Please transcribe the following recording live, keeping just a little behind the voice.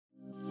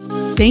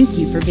Thank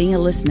you for being a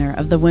listener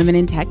of the Women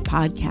in Tech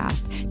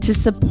podcast. To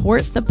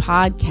support the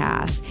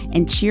podcast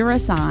and cheer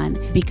us on,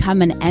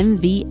 become an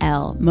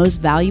MVL,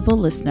 Most Valuable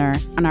Listener,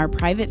 on our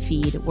private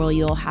feed where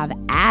you'll have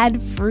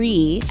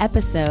ad-free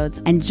episodes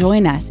and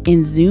join us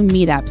in Zoom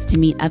meetups to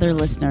meet other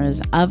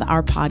listeners of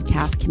our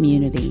podcast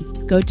community.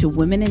 Go to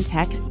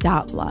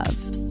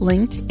womenintech.love,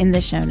 linked in the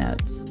show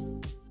notes.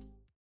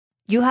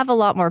 You have a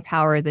lot more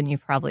power than you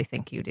probably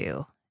think you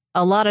do.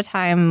 A lot of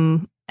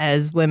time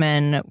as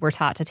women, we're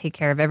taught to take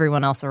care of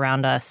everyone else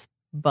around us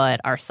but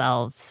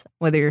ourselves.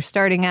 Whether you're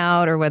starting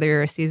out or whether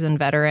you're a seasoned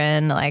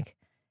veteran, like,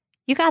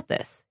 you got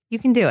this. You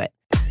can do it.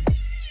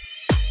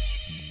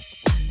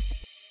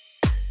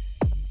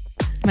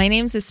 My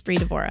name's Espree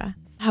Devora,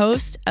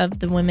 host of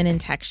the Women in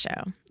Tech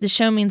Show. The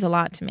show means a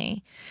lot to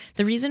me.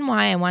 The reason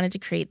why I wanted to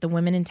create the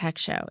Women in Tech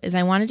Show is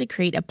I wanted to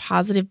create a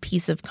positive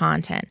piece of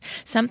content,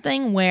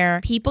 something where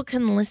people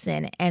can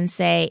listen and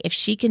say, if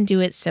she can do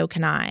it, so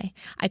can I.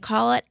 I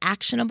call it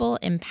actionable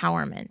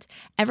empowerment.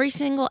 Every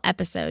single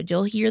episode,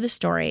 you'll hear the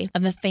story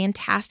of a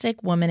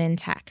fantastic woman in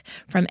tech,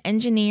 from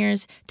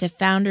engineers to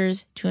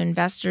founders to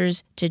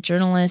investors to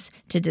journalists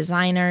to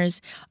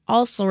designers,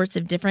 all sorts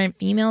of different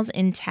females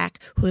in tech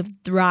who have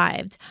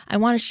thrived. I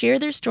want to share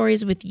their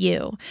stories with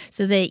you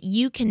so that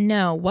you can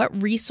know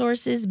what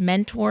resources,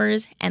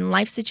 mentors, and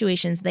life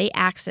situations they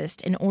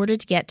accessed in order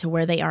to get to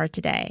where they are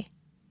today.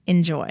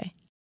 Enjoy.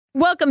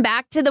 Welcome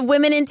back to the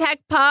Women in Tech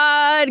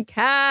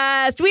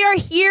podcast. We are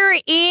here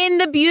in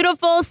the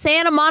beautiful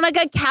Santa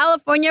Monica,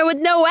 California with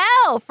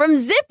Noelle from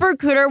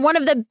ZipRecruiter, one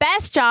of the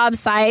best job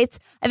sites.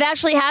 I've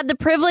actually had the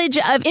privilege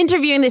of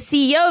interviewing the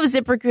CEO of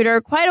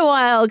ZipRecruiter quite a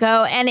while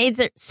ago, and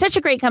it's such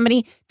a great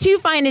company to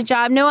find a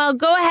job. Noelle,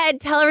 go ahead,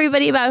 tell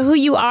everybody about who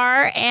you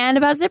are and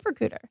about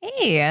ZipRecruiter.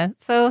 Hey,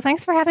 so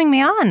thanks for having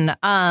me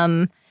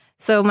on.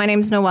 So my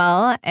name's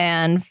Noelle,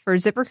 and for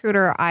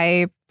ZipRecruiter,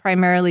 I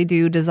primarily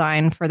do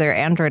design for their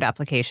Android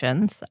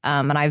applications.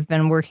 And I've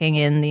been working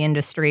in the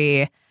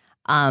industry,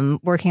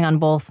 working on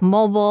both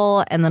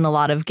mobile and then a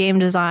lot of game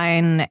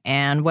design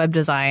and web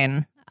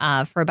design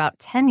for about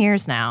 10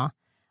 years now.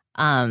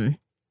 I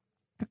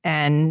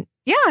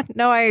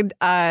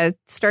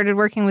started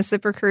working with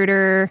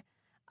ZipRecruiter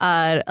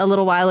a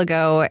little while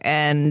ago,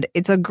 and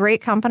it's a great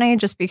company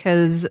just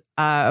because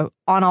on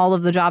all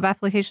of the job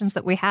applications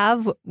that we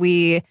have,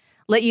 we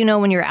let you know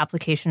when your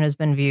application has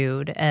been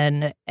viewed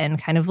and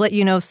kind of let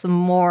you know some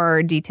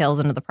more details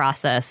into the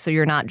process so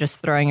you're not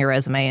just throwing your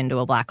resume into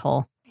a black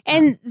hole.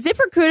 And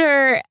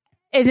ZipRecruiter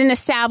is an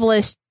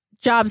established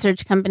job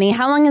search company.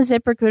 How long has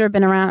ZipRecruiter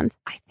been around?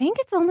 I think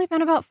it's only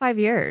been about 5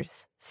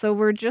 years. So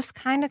we're just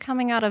kind of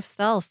coming out of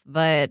stealth.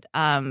 But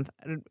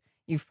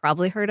you've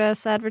probably heard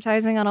us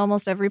advertising on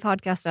almost every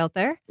podcast out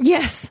there.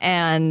 Yes.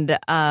 And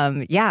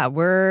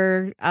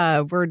we're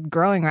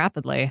growing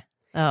rapidly.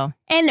 Oh.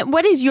 And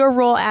what is your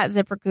role at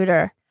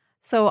ZipRecruiter?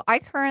 So I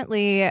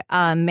currently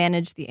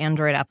manage the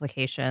Android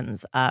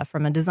applications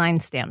from a design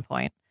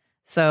standpoint.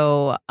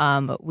 So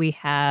we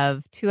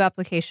have 2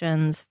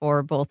 applications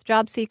for both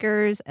job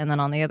seekers and then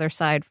on the other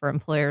side for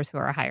employers who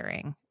are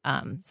hiring.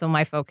 So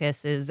my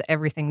focus is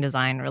everything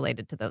design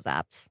related to those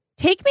apps.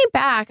 Take me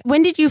back.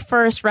 When did you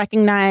first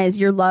recognize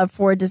your love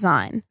for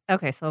design?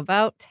 Okay, so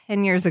about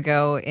 10 years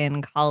ago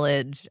in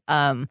college,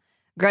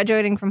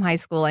 graduating from high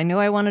school, I knew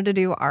I wanted to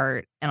do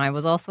art, and I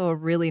was also a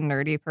really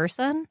nerdy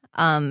person.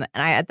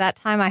 At that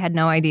time, I had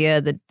no idea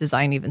that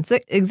design even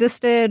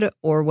existed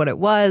or what it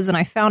was, and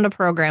I found a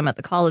program at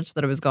the college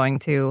that I was going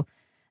to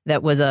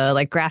that was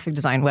a graphic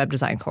design, web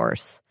design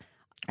course.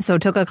 So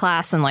took a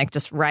class and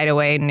just right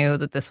away knew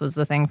that this was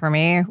the thing for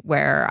me,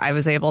 where I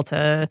was able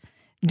to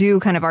do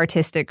kind of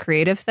artistic,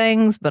 creative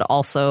things, but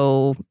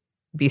also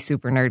be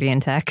super nerdy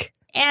in tech.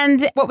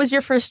 And what was your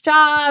first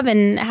job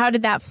and how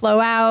did that flow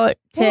out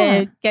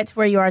to get to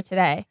where you are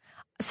today?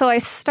 So I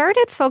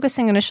started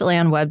focusing initially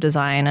on web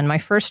design, and my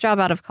first job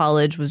out of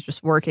college was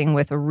just working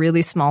with a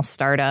really small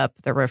startup.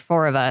 There were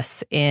 4 of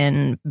us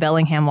in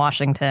Bellingham,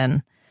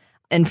 Washington.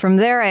 And from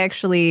there,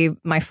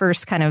 my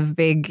first kind of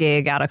big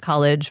gig out of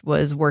college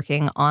was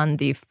working on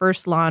the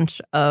first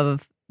launch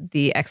of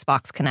the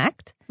Xbox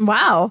Kinect.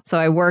 Wow. So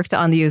I worked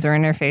on the user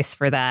interface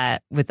for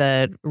that with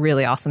a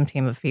really awesome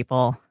team of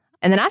people.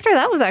 And then after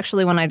that was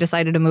actually when I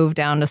decided to move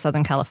down to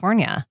Southern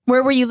California.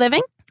 Where were you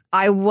living?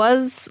 I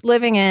was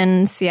living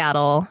in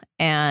Seattle,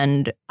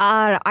 and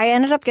I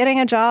ended up getting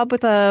a job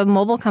with a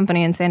mobile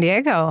company in San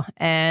Diego.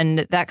 And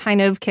that kind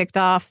of kicked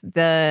off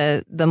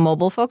the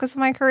mobile focus of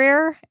my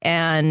career.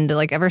 And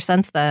ever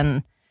since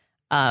then,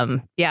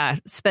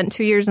 spent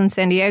 2 years in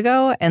San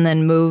Diego and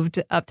then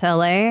moved up to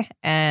LA,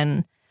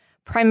 and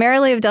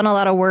primarily have done a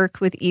lot of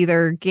work with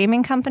either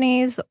gaming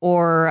companies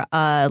or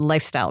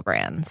lifestyle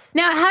brands.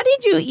 Now, how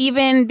did you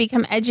even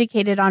become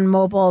educated on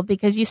mobile?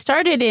 Because you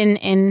started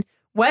in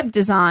web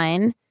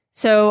design.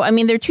 So, I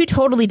mean, they're 2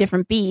 totally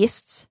different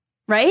beasts,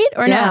 right?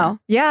 Or no?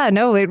 Yeah,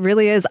 no, it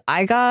really is.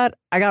 I got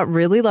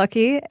really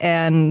lucky.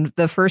 And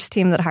the first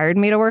team that hired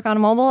me to work on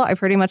mobile,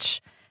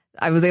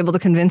 I was able to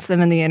convince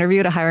them in the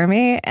interview to hire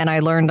me, and I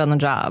learned on the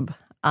job.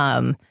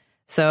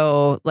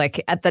 So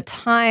at the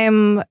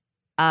time,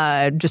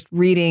 just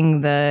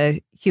reading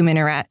the human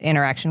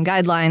interaction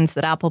guidelines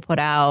that Apple put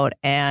out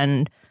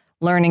and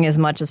learning as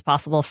much as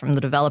possible from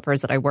the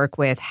developers that I work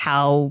with,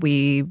 how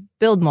we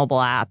build mobile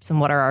apps and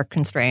what are our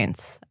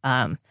constraints.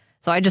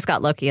 So I just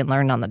got lucky and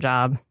learned on the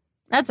job.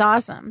 That's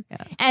awesome.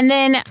 Yeah. And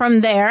then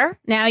from there,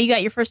 now you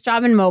got your first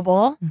job in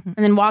mobile, and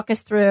then walk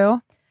us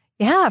through.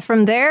 Yeah,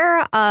 from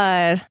there,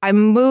 I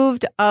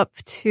moved up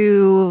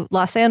to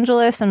Los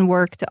Angeles and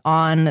worked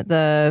on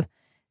the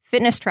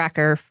fitness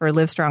tracker for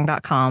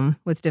Livestrong.com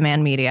with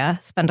Demand Media.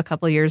 Spent a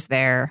couple of years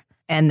there.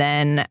 And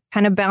then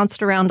kind of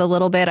bounced around a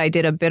little bit. I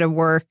did a bit of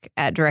work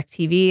at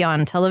DirecTV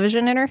on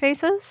television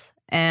interfaces,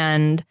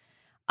 and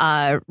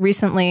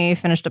recently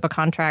finished up a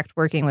contract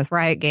working with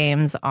Riot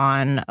Games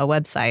on a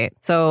website.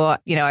 So,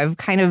 I've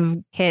kind of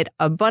hit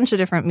a bunch of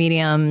different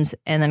mediums,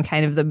 and then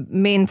kind of the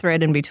main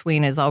thread in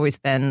between has always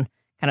been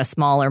kind of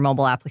smaller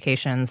mobile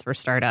applications for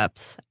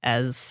startups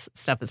as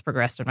stuff has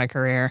progressed in my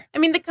career. I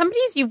mean, the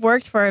companies you've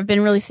worked for have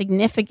been really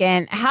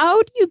significant. How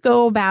do you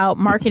go about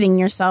marketing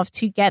yourself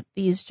to get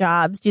these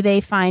jobs? Do they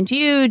find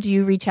you? Do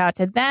you reach out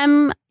to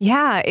them?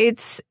 Yeah,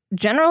 it's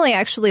generally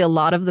actually a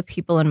lot of the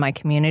people in my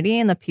community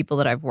and the people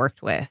that I've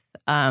worked with.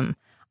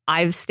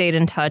 I've stayed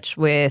in touch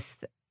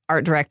with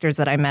art directors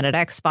that I met at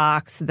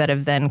Xbox that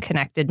have then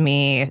connected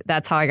me.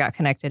 That's how I got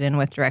connected in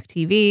with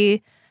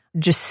DirecTV.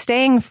 Just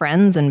staying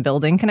friends and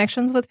building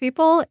connections with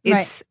people.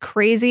 It's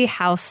crazy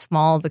how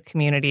small the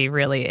community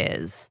really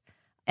is.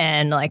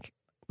 And like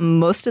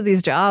most of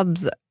these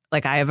jobs,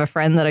 like I have a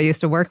friend that I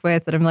used to work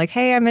with that I'm like,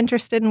 hey, I'm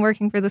interested in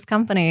working for this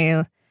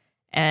company.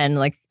 And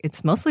like,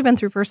 it's mostly been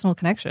through personal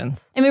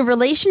connections. I mean,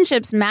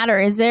 relationships matter.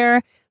 Is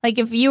there, like,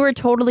 if you were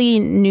totally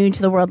new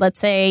to the world,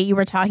 let's say you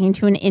were talking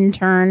to an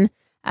intern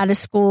at a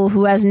school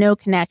who has no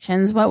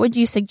connections, what would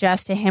you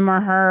suggest to him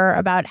or her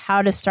about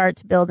how to start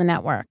to build a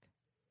network?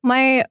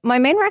 My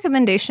main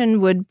recommendation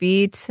would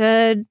be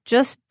to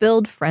just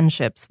build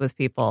friendships with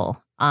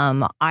people.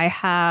 I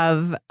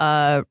have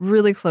a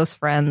really close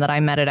friend that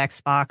I met at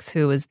Xbox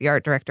who was the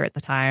art director at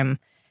the time,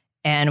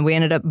 and we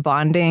ended up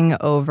bonding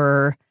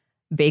over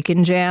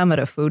bacon jam at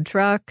a food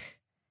truck.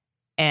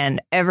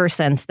 And ever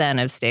since then,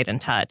 I've stayed in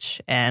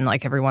touch. And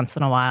like every once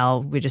in a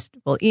while,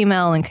 we'll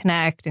email and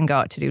connect and go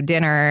out to do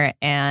dinner.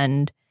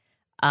 And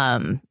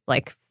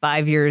like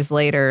 5 years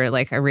later,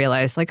 like I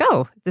realized like,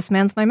 oh, this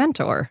man's my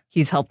mentor.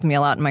 He's helped me a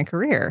lot in my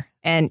career.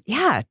 And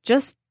yeah,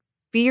 just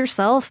be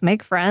yourself,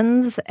 make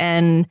friends,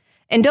 and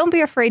don't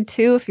be afraid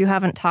too, if you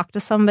haven't talked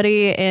to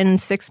somebody in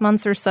 6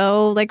 months or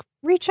so, like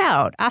reach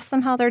out, ask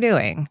them how they're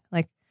doing.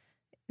 Like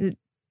it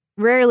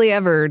rarely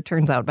ever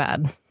turns out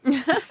bad.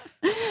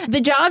 The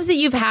jobs that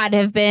you've had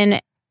have been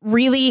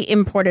really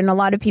important. A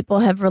lot of people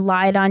have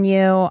relied on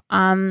you.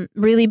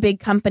 Really big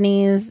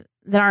companies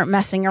that aren't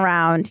messing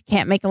around,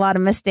 can't make a lot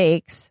of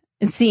mistakes,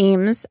 it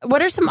seems.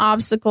 What are some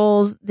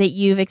obstacles that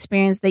you've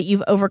experienced that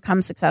you've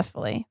overcome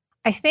successfully?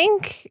 I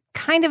think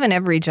kind of in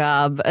every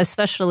job,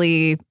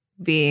 especially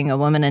being a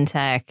woman in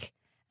tech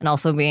and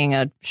also being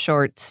a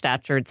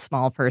short-statured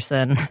small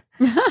person.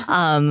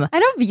 I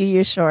don't view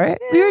you short.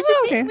 Yeah, We were just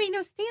okay. saying, wait,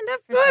 no, stand up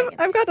for a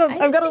second.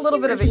 I've got a little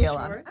bit of a heel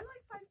on. short. I'm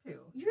like 5'2".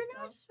 You're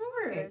not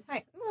short.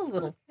 Okay, a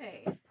little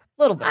Okay. bit.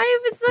 I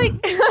was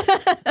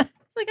like,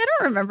 I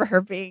don't remember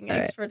her being All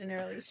right.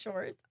 extraordinarily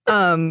short.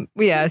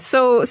 Yeah.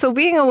 So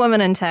being a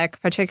woman in tech,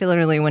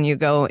 particularly when you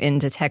go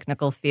into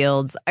technical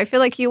fields, I feel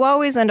like you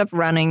always end up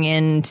running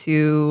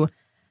into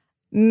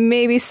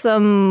maybe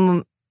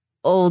some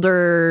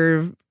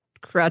older,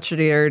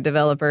 crotchetier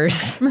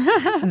developers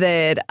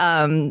that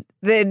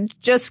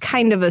just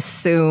kind of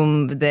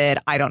assume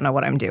that I don't know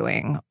what I'm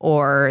doing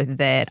or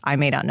that I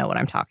may not know what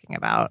I'm talking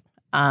about.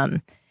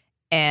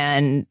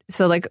 And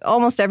so like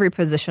almost every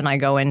position I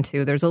go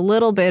into, there's a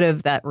little bit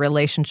of that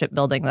relationship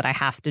building that I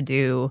have to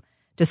do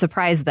to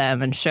surprise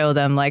them and show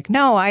them like,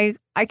 no, I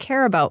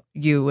care about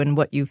you and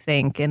what you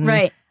think. And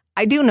Right.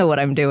 I do know what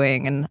I'm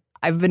doing. And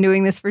I've been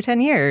doing this for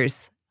 10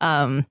 years.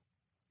 And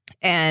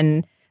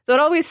so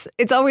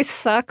it always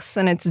sucks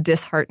and it's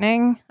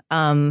disheartening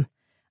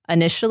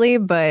initially,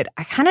 but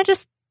I kind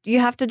of you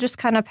have to just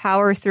kind of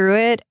power through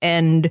it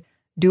and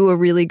do a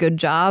really good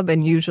job.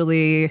 And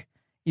usually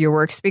your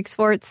work speaks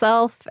for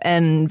itself,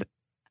 and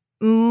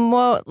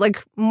more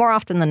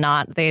often than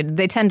not, they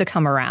tend to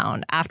come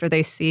around after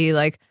they see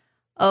like,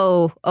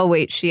 oh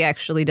wait, she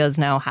actually does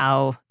know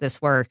how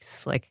this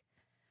works. Like,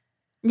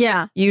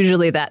 Yeah.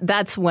 usually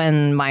that's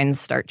when minds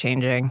start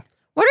changing.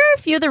 What are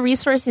a few of the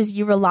resources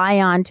you rely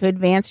on to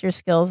advance your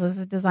skills as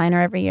a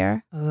designer every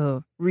year?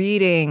 Oh,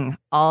 reading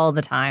all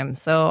the time.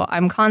 So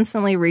I'm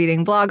constantly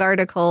reading blog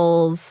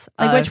articles.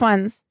 Like which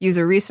ones?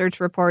 User research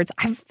reports.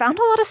 I've found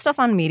a lot of stuff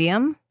on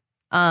Medium.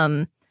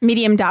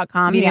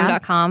 Medium.com.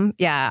 Medium.com.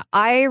 Yeah.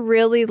 I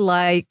really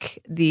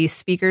like the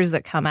speakers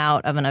that come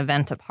out of an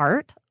Event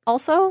Apart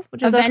also,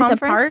 which is Event a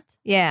conference. Apart?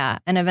 Yeah,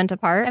 an Event I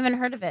Apart. haven't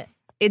heard of it.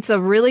 It's a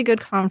really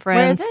good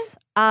conference.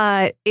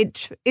 Where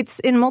is it? It's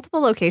in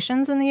multiple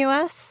locations in the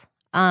U.S.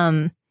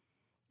 Do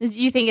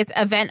you think it's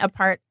Event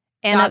Apart?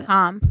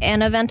 .com.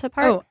 And Event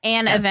Apart. Oh,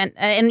 and Event.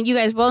 And you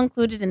guys will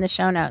include it in the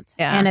show notes.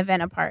 Yeah. And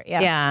Event Apart.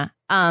 Yeah.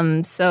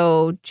 Yeah.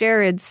 So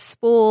Jared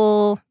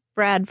Spool,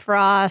 Brad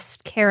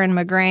Frost, Karen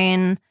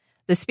McGrain,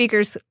 the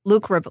speakers,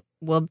 Luke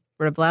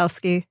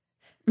Wroblewski,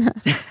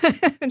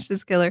 which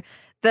is killer.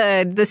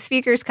 The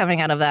speakers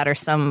coming out of that are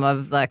some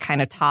of the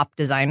kind of top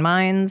design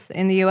minds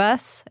in the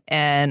U.S.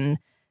 And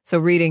so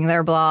reading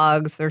their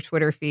blogs, their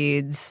Twitter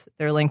feeds,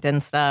 their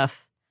LinkedIn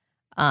stuff,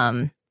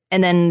 and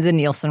then the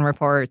Nielsen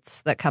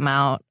reports that come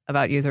out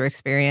about user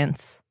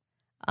experience.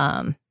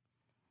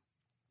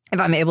 If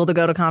I'm able to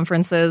go to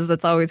conferences,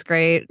 that's always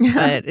great,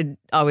 but it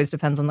always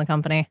depends on the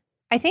company.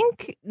 I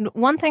think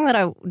one thing that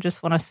I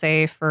just want to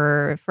say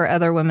for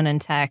other women in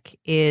tech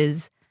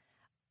is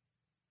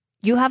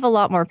you have a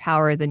lot more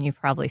power than you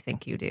probably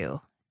think you do.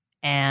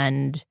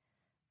 And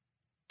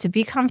to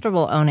be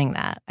comfortable owning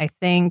that, I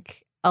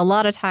think a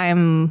lot of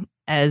time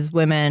as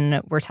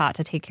women, we're taught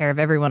to take care of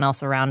everyone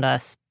else around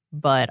us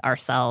but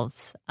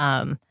ourselves.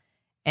 And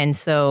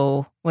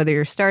so whether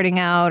you're starting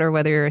out or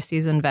whether you're a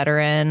seasoned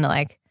veteran,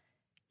 like,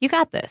 you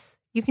got this.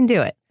 You can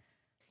do it.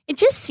 It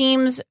just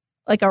seems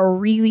like a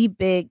really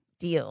big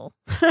deal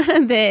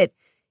that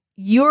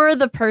you're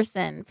the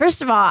person.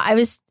 First of all,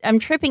 I'm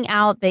tripping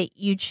out that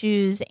you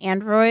choose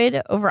Android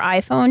over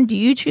iPhone. Do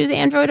you choose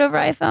Android over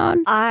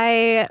iPhone?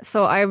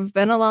 So I've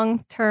been a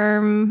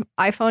long-term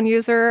iPhone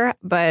user,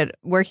 but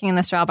working in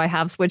this job, I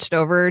have switched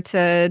over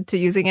to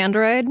using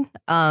Android.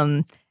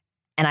 And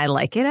I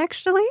like it,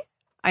 actually.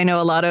 I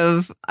know a lot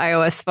of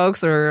iOS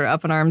folks are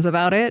up in arms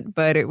about it,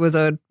 but it was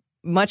a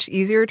much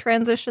easier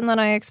transition than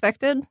I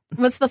expected.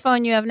 What's the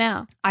phone you have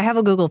now? I have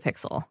a Google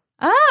Pixel.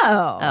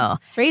 Oh,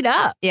 straight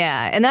up.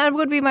 Yeah, and that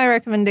would be my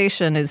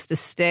recommendation, is to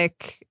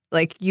stick,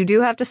 like, you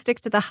do have to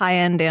stick to the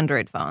high-end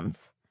Android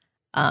phones.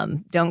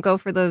 Don't go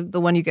for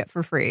the one you get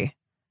for free.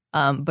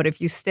 But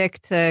if you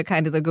stick to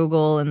kind of the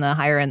Google and the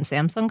higher-end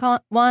Samsung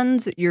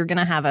ones, you're going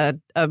to have a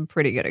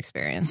pretty good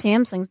experience.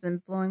 Samsung's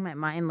been blowing my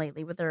mind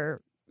lately with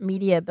their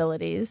media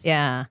abilities.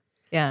 Yeah,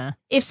 yeah.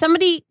 If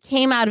somebody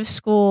came out of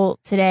school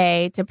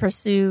today to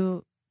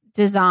pursue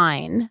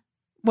design,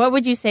 what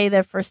would you say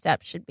their first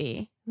step should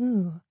be?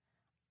 Ooh.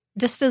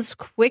 Just as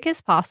quick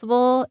as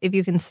possible if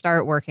you can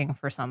start working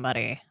for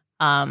somebody.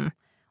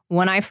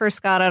 When I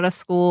first got out of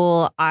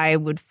school, I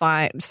would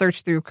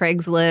search through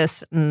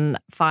Craigslist and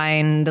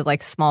find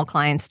like small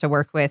clients to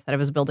work with that I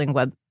was building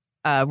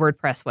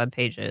WordPress web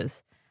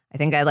pages. I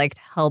think I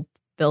helped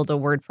build a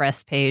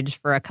WordPress page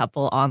for a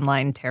couple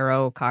online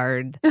tarot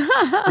card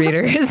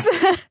readers.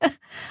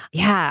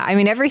 Yeah, I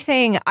mean,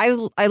 everything.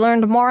 I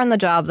learned more on the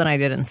job than I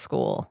did in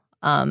school.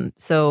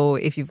 So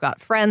if you've got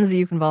friends that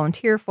you can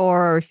volunteer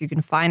for, or if you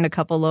can find a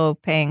couple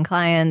low-paying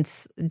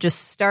clients,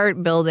 just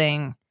start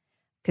building.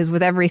 Because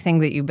with everything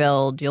that you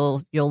build,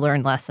 you'll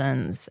learn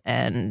lessons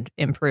and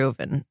improve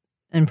the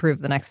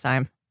next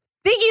time.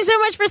 Thank you so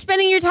much for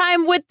spending your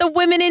time with the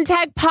Women in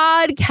Tech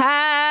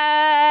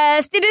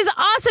podcast. It is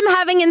awesome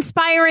having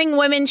inspiring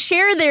women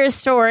share their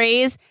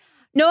stories.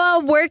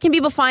 Noelle, where can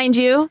people find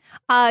you?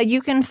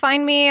 You can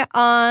find me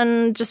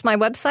on just my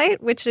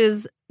website, which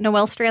is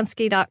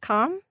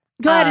noellestransky.com.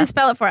 Go ahead and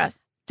spell it for us.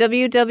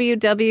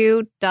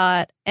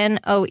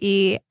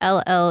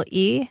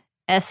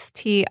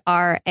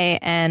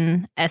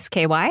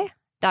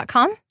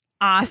 www.noellestransky.com.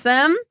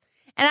 Awesome.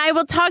 And I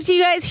will talk to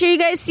you guys,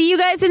 see you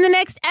guys in the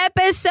next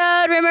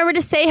episode. Remember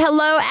to say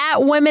hello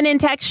at Women in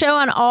Tech Show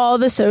on all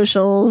the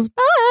socials.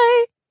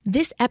 Bye.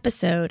 This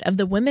episode of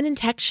the Women in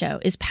Tech Show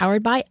is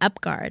powered by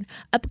UpGuard.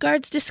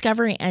 UpGuard's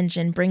discovery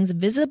engine brings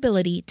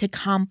visibility to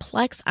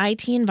complex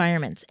IT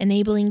environments,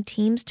 enabling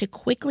teams to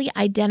quickly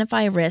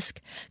identify risk,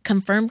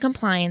 confirm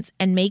compliance,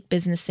 and make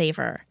business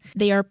safer.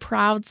 They are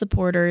proud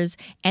supporters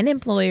and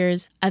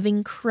employers of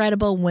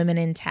incredible women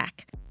in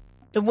tech.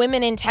 The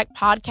Women in Tech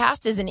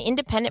podcast is an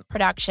independent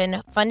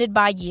production funded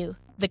by you,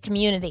 the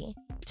community.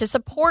 To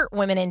support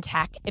Women in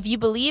Tech, if you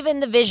believe in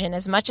the vision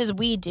as much as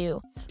we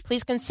do,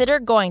 please consider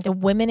going to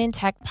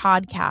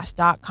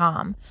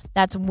womenintechpodcast.com.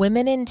 That's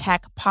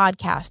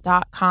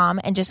womenintechpodcast.com,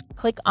 and just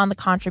click on the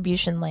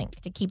contribution link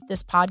to keep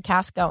this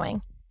podcast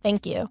going.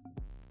 Thank you.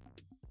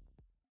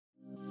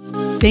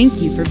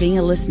 Thank you for being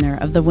a listener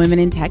of the Women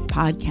in Tech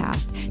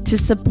podcast. To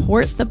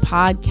support the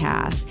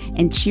podcast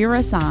and cheer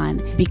us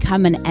on,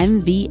 become an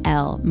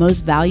MVL,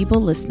 Most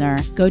Valuable Listener,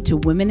 go to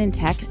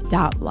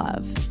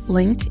womenintech.love,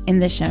 linked in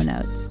the show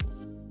notes.